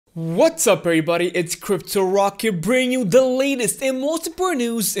What's up everybody, it's Crypto Rocket bringing you the latest and most important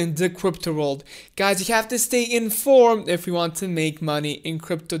news in the crypto world. Guys, you have to stay informed if you want to make money in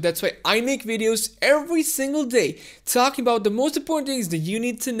crypto. That's why I make videos every single day talking about the most important things that you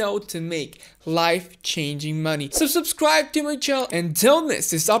need to know to make life-changing money. So subscribe to my channel and don't miss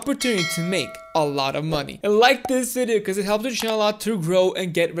this opportunity to make a lot of money. And like this video because it helps the channel a lot to grow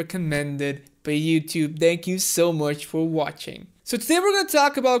and get recommended by YouTube. Thank you so much for watching. So today we're going to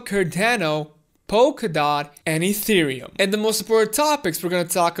talk about Cardano, Polkadot, and Ethereum. And the most important topics we're going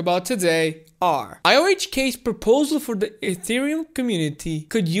to talk about today are IOHK's proposal for the Ethereum community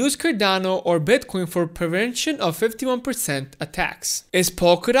could use Cardano or Bitcoin for prevention of 51% attacks. Is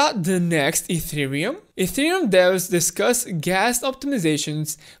Polkadot the next Ethereum? Ethereum devs discuss gas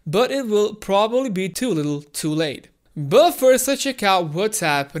optimizations, but it will probably be too little too late. But first, let's check out what's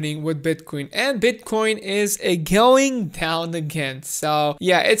happening with Bitcoin. And Bitcoin is going down again. So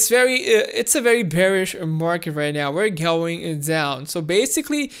yeah, it's a very bearish market right now. We're going down. So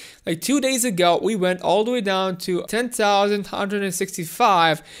basically, like 2 days ago, we went all the way down to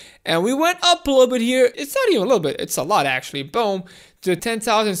 10,165, and we went up a little bit here. It's not even a little bit. It's a lot actually. Boom, to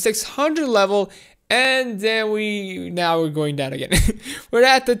 10,600 level. And then now we're going down again. We're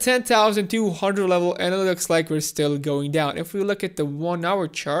at the 10,200 level and it looks like we're still going down. If we look at the 1 hour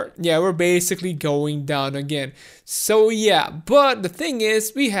chart, yeah, we're basically going down again. So yeah, but the thing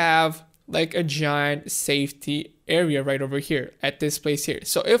is we have like a giant safety area right over here at this place here.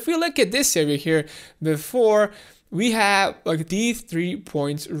 So if we look at this area here before, we have like these 3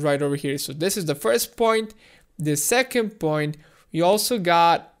 points right over here. So this is the first point, the second point, we also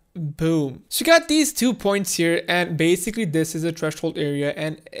got boom. So you got these 2 points here, and basically this is a threshold area,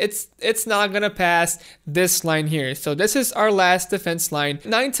 and it's not gonna pass this line here. So this is our last defense line,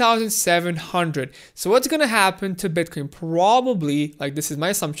 9,700. So what's gonna happen to Bitcoin? Probably, like this is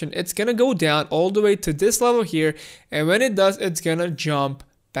my assumption, it's gonna go down all the way to this level here, and when it does, it's gonna jump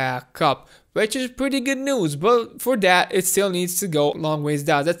back up, which is pretty good news. But for that, it still needs to go a long ways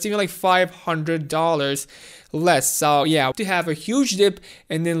down. That's even like $500 less. So yeah, to have a huge dip,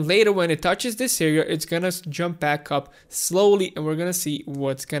 and then later when it touches this area, it's gonna jump back up slowly, and we're gonna see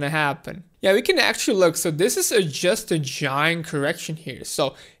what's gonna happen. Yeah, we can actually look. So this is just a giant correction here.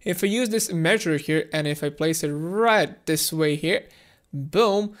 So if I use this measure here, and if I place it right this way here,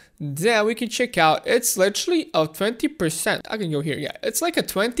 boom, then we can check out, it's literally a 20%. I can go here. Yeah, it's like a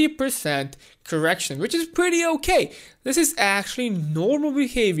 20% correction, which is pretty okay. This is actually normal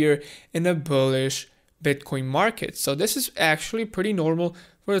behavior in a bullish Bitcoin market. So this is actually pretty normal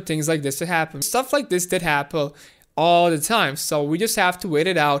for things like this to happen. Stuff like this did happen all the time. So we just have to wait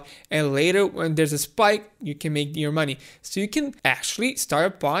it out, and later when there's a spike, you can make your money. So you can actually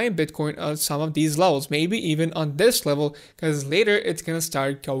start buying Bitcoin on some of these levels, maybe even on this level, because later it's gonna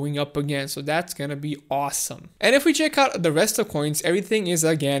start going up again. So that's gonna be awesome. And if we check out the rest of coins, everything is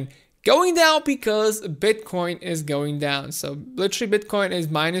again going down because Bitcoin is going down. So literally Bitcoin is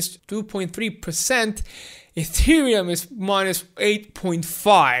minus 2.3%. Ethereum is minus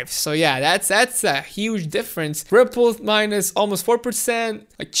 8.5. So yeah, that's a huge difference. Ripple minus almost 4%.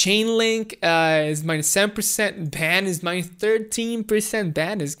 Like Chainlink is minus 7%. BAN is minus 13%.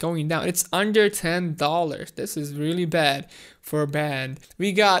 BAN is going down. It's under $10. This is really bad for a BAN.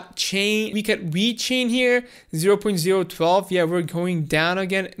 We got WeChain here, 0.012. Yeah, we're going down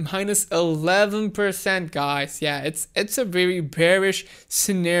again, minus 11%, guys. Yeah, it's a very bearish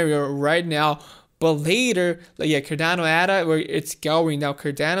scenario right now. But later, like yeah, Cardano ADA, where it's going now,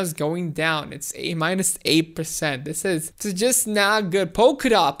 Cardano's going down. It's a minus 8%. This is just not good.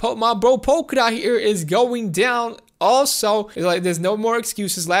 Polkadot, my bro, Polkadot here is going down. Also, like there's no more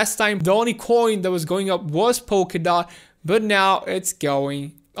excuses. Last time, the only coin that was going up was Polkadot, but now it's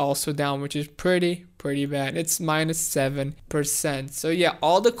going also down, which is pretty bad. It's minus 7%. So yeah,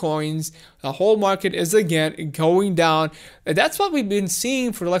 all the coins, the whole market is again going down. And that's what we've been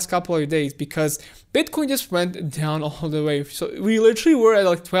seeing for the last couple of days, because Bitcoin just went down all the way. So we literally were at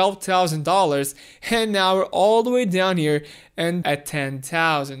like $12,000, and now we're all the way down here and at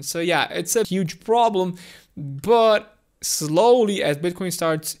 10,000. So yeah, it's a huge problem. But slowly, as Bitcoin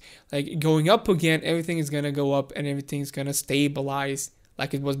starts like going up again, everything is gonna go up and everything's gonna stabilize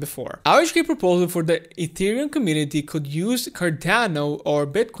like it was before. IOHK proposal for the Ethereum community could use Cardano or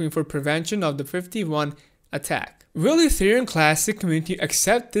Bitcoin for prevention of the 51 attack. Will the Ethereum Classic community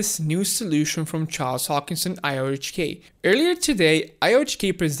accept this new solution from Charles Hoskinson, IOHK? Earlier today,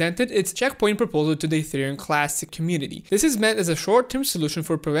 IOHK presented its checkpoint proposal to the Ethereum Classic community. This is meant as a short-term solution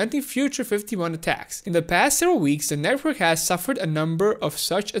for preventing future 51 attacks. In the past several weeks, the network has suffered a number of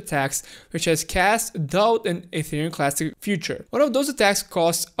such attacks, which has cast doubt in Ethereum Classic future. One of those attacks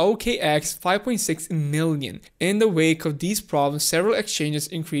cost OKX 5.6 million. In the wake of these problems, several exchanges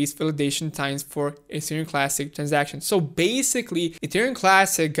increased validation times for Ethereum Classic transactions. So basically, Ethereum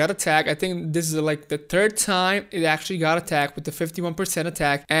Classic got attacked. I think this is like the third time it actually got attacked with the 51%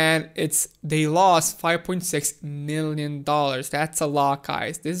 attack, and they lost $5.6 million. That's a lot,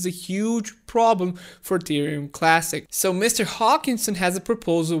 guys. This is a huge problem for Ethereum Classic. So Mr. Hoskinson has a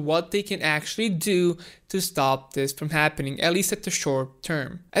proposal what they can actually do to stop this from happening, at least at the short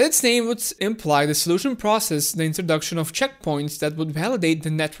term. As its name would imply, the solution process the introduction of checkpoints that would validate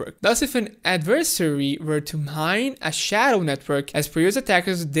the network. Thus, if an adversary were to mine a shadow network, as previous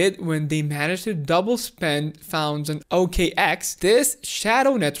attackers did when they managed to double spend funds on OKX, this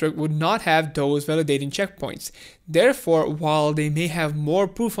shadow network would not have those validating checkpoints. Therefore, while they may have more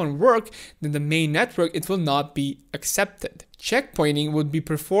proof on work than the main network, it will not be accepted. Checkpointing would be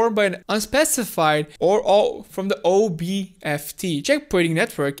performed by an unspecified or all from the OBFT checkpointing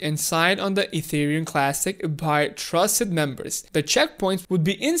network and signed on the Ethereum Classic by trusted members. The checkpoints would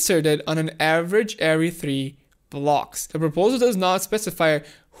be inserted on an average every 3 blocks. The proposal does not specify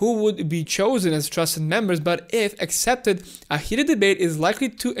who would be chosen as trusted members, but if accepted, a heated debate is likely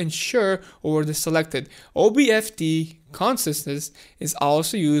to ensure over the selected. OBFT consensus is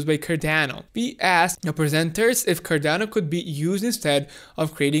also used by Cardano. We asked the presenters if Cardano could be used instead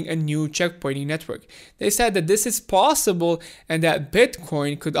of creating a new checkpointing network. They said that this is possible and that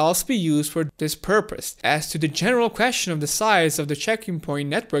Bitcoin could also be used for this purpose. As to the general question of the size of the checkpoint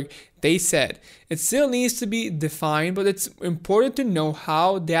network, they said it still needs to be defined, but it's important to know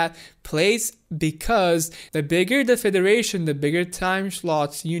how that plays, because the bigger the federation, the bigger time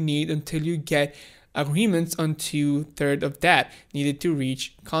slots you need until you get agreements on 2/3 of that needed to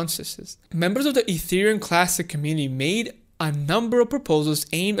reach consensus. Members of the Ethereum Classic community made a number of proposals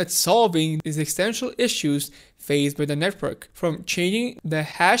aimed at solving these existential issues faced by the network, from changing the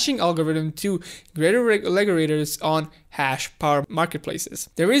hashing algorithm to greater regulators on hash power marketplaces.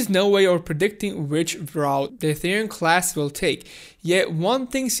 There is no way of predicting which route the Ethereum Classic will take, yet one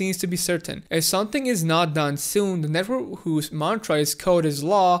thing seems to be certain: if something is not done soon, the network whose mantra is code is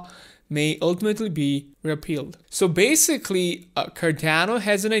law may ultimately be repealed. So basically, Cardano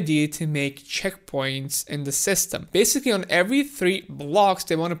has an idea to make checkpoints in the system. Basically, on every 3 blocks,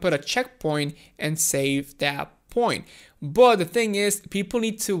 they want to put a checkpoint and save that point. But the thing is, people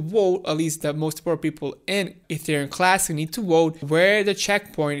need to vote, at least the most important people in Ethereum Classic need to vote where the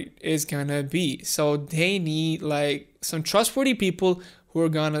checkpoint is gonna be. So they need like some trustworthy people who are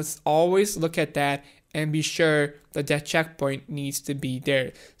gonna always look at that and be sure that that checkpoint needs to be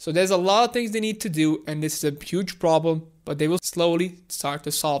there. So there's a lot of things they need to do, and this is a huge problem, but they will slowly start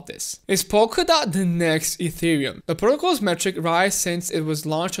to solve this. Is Polkadot the next Ethereum? The protocol's metric rise since it was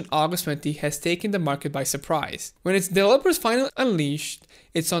launched on August 20 has taken the market by surprise. When its developers finally unleashed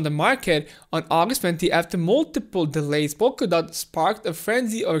it's on the market on August 20 after multiple delays, Polkadot sparked a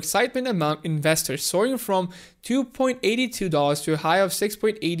frenzy of excitement among investors, soaring from $2.82 to a high of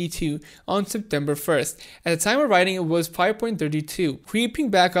 $6.82 on September 1st. At the time of writing, it was $5.32, creeping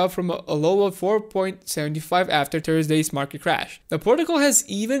back up from a low of $4.75 after Thursday's market crash. The protocol has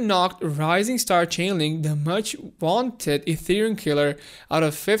even knocked rising star Chainlink, the much vaunted Ethereum killer, out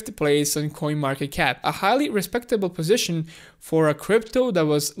of 5th place on CoinMarketCap, a highly respectable position for a crypto that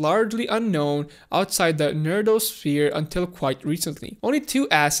was largely unknown outside the nerdosphere until quite recently. Only 2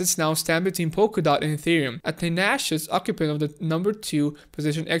 assets now stand between Polkadot and Ethereum, a tenacious occupant of the number 2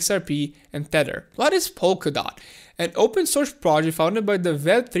 position XRP and Tether. What is Polkadot? An open source project founded by the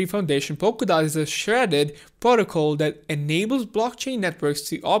Web3 Foundation, Polkadot is a sharded protocol that enables blockchain networks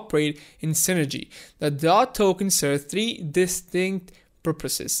to operate in synergy. The DOT token serves 3 distinct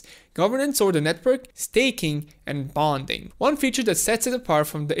purposes: governance over the network, staking, and bonding. One feature that sets it apart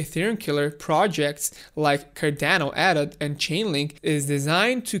from the Ethereum killer projects like Cardano, Added, and Chainlink is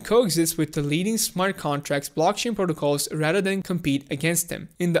designed to coexist with the leading smart contracts blockchain protocols rather than compete against them.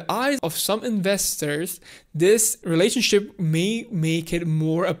 In the eyes of some investors, this relationship may make it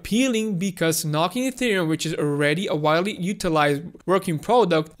more appealing because knocking Ethereum, which is already a widely utilized working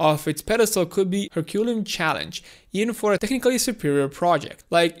product, off its pedestal could be a Herculean challenge, even for a technically superior project.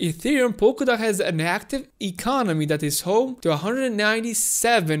 Like Ethereum Ethereum, Polkadot has an active economy that is home to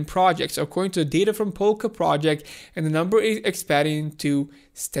 197 projects, according to the data from Polka project, and the number is expecting to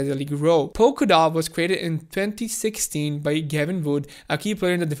steadily grow. Polkadot was created in 2016 by Gavin Wood, a key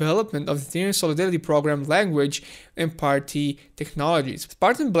player in the development of the Ethereum Solidarity Program language and party technologies.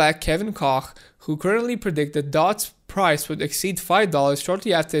 Spartan Black Kevin Koch, who currently predicted DOT's price would exceed $5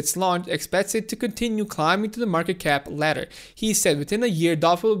 shortly after its launch, expects it to continue climbing to the market cap ladder. He said within a year,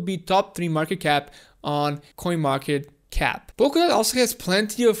 DOT will be top 3 market cap on CoinMarketCap. Polkadot also has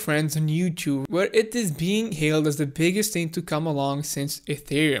plenty of friends on YouTube, where it is being hailed as the biggest thing to come along since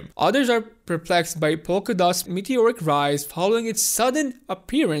Ethereum. Others are perplexed by Polkadot's meteoric rise following its sudden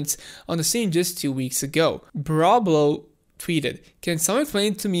appearance on the scene just 2 weeks ago. Brablo tweeted, "Can someone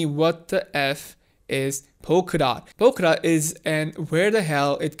explain to me what the F is Polkadot?" Polkadot is and where the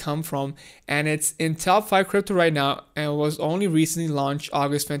hell it come from, and it's in top 5 crypto right now and was only recently launched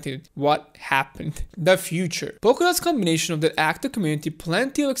August 20th. What happened? The future. Polkadot's combination of the active community,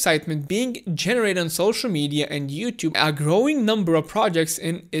 plenty of excitement being generated on social media and YouTube, a growing number of projects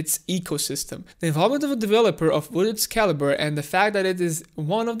in its ecosystem, the involvement of a developer of Wood's caliber, and the fact that it is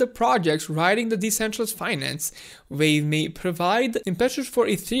one of the projects riding the decentralized finance wave may provide impetus for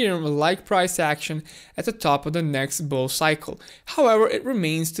Ethereum-like price action at the top of the next bull cycle. However, it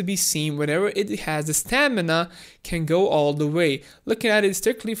remains to be seen whether it has the stamina can go all the way. Looking at it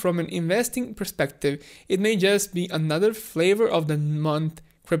strictly from an investing perspective, it may just be another flavor of the month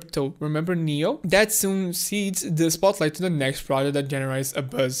crypto. Remember Neo? That soon cedes the spotlight to the next project that generates a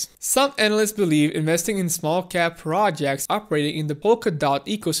buzz. Some analysts believe investing in small cap projects operating in the Polkadot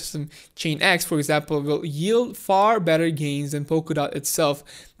ecosystem, Chain X for example, will yield far better gains than Polkadot itself,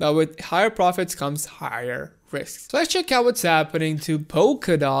 but with higher profits comes higher risks. So let's check out what's happening to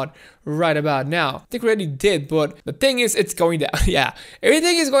Polkadot right about now. I think we already did, but the thing is, it's going down. Yeah,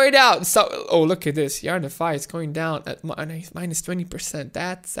 everything is going down. So, oh, look at this. Yarn-Fi is going down at minus 20%.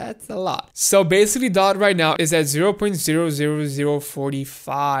 That's a lot. So basically, DOT right now is at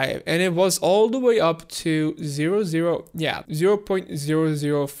 0.00045, and it was all the way up to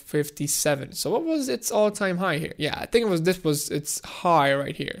 0.0057. So what was its all-time high here? Yeah, I think this was its high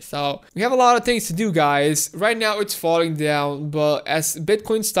right here. So we have a lot of things to do, guys. Right now, it's falling down, but as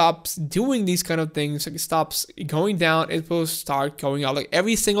Bitcoin stops doing these kind of things, like it stops going down, it will start going up. Like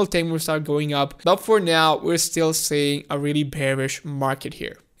every single thing will start going up. But for now, we're still seeing a really bearish market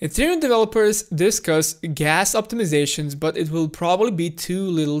here. Ethereum developers discuss gas optimizations, but it will probably be too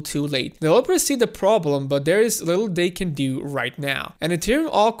little too late. Developers see the problem, but there is little they can do right now. An Ethereum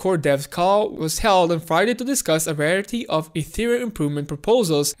all-core devs call was held on Friday to discuss a variety of Ethereum improvement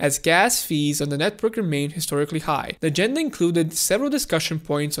proposals as gas fees on the network remain historically high. The agenda included several discussion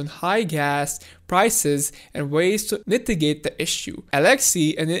points on high gas prices and ways to mitigate the issue.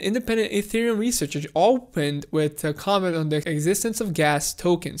 Alexei, an independent Ethereum researcher, opened with a comment on the existence of gas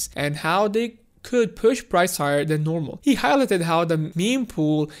tokens and how they could push price higher than normal. He highlighted how the meme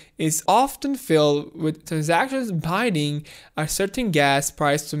pool is often filled with transactions binding a certain gas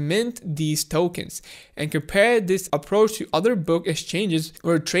price to mint these tokens, and compared this approach to other book exchanges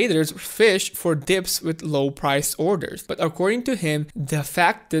where traders fish for dips with low price orders. But according to him, the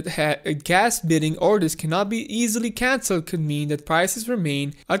fact that gas bidding orders cannot be easily cancelled could mean that prices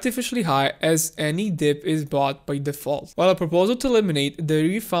remain artificially high as any dip is bought by default. While a proposal to eliminate the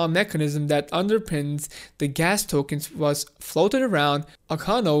refund mechanism that underpins the gas tokens was floated around,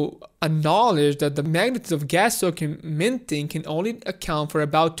 Akano acknowledged that the magnitude of gas token minting can only account for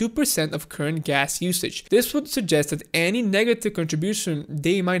about 2% of current gas usage. This would suggest that any negative contribution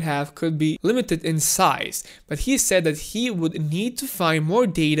they might have could be limited in size, but he said that he would need to find more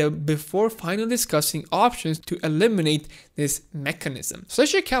data before finally discussing options to eliminate this mechanism. So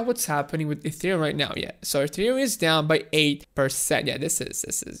let's check out what's happening with Ethereum right now. Yeah, so Ethereum is down by 8%. Yeah, this is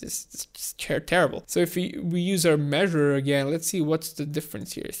just terrible. So if we use our measure again, let's see what's the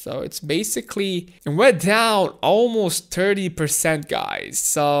difference here. So it's basically, it went down almost 30%, guys.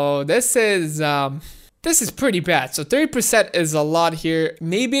 So this is pretty bad. So 30% is a lot here.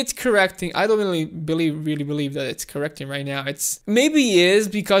 Maybe it's correcting. I don't really believe that it's correcting right now. It's maybe is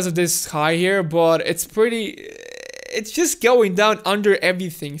because of this high here, but it's just going down under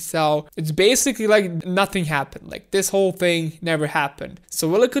everything. So it's basically like nothing happened. Like this whole thing never happened. So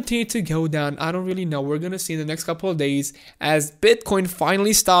will it continue to go down? I don't really know. We're going to see in the next couple of days as Bitcoin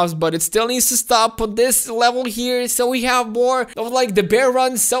finally stops, but it still needs to stop on this level here. So we have more of like the bear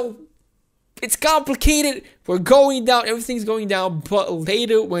run. So it's complicated. We're going down. Everything's going down. But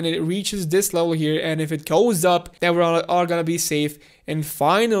later when it reaches this level here, and if it goes up, then we're all going to be safe. And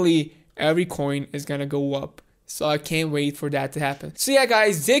finally, every coin is going to go up So I can't wait for that to happen. So yeah,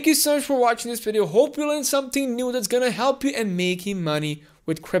 guys, thank you so much for watching this video. Hope you learned something new that's gonna help you in making money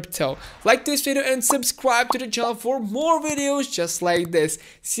with crypto. Like this video and subscribe to the channel for more videos just like this.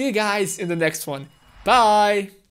 See you guys in the next one. Bye.